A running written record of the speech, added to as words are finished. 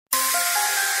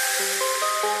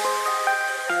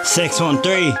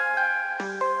613.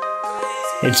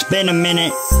 It's been a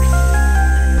minute.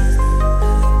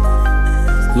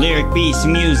 Lyric beats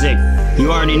music.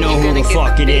 You already know who the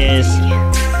fuck it is.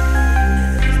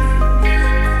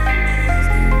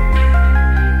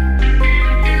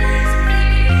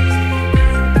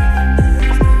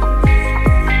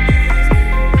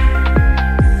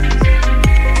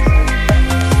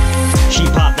 She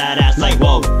popped that ass like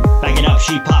whoa. Back it up,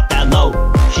 she popped that low.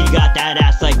 She got that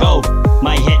ass like go.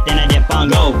 Might hit, then I dip on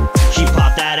go. She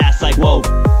popped that ass like whoa.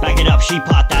 Back it up, she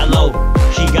popped that low.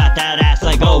 She got that ass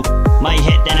like go. Might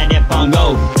hit, then I dip on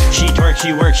go. She twerk,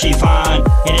 she work, she fine.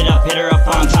 Hit her up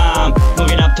on time. Took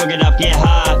it up, get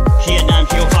high. She a dime,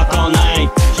 she gon' fuck all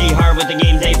night. She hard with the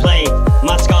games they play.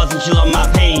 My scars and she love my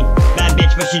pain. Bad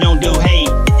bitch, but she don't do hate.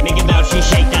 Make it bounce, she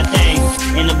shake that thing.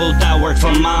 In the booth, I work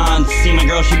for mine. See my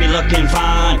girl, she be looking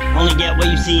fine. Only get what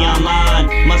you see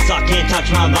online. My sock can't touch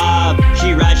my vibe.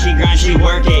 She ride, she grind, she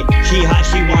work it. She hot,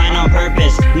 she whine on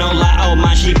purpose. No lie, oh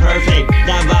my, she perfect.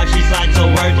 That vibe, she slides so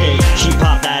worth it. She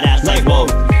pop that ass like whoa.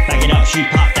 Back it up, she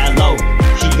pop that low.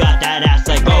 She got that ass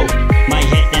like go. Might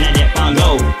hit, then I dip on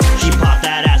go. She pop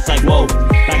that ass like whoa.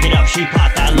 Back it up, she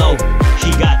pop that low.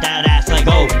 She got that ass like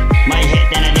go. Might hit,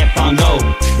 then I dip on go.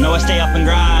 Know I stay up and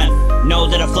grind. Know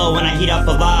that I flow when I heat up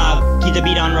a vibe. Keep the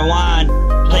beat on rewind.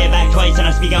 Play it back twice and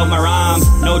I speak out my rhyme.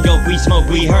 No joke, we smoke,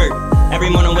 we hurt. Every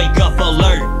morning wake up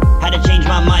alert. Had to change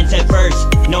my mindset first.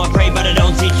 Know I pray but I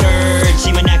don't see church.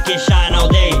 See my neck get shine all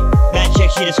day. Bad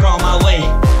chick, she just crawl my way.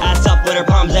 Ass up with her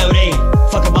palms out, eh.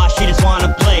 Fuck a boss, she just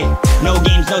wanna play. No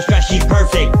games, no stress, she's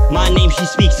perfect. My name, she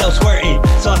speaks so squirtin'.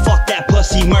 So I fuck that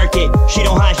pussy market. She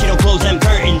don't hide, she don't close them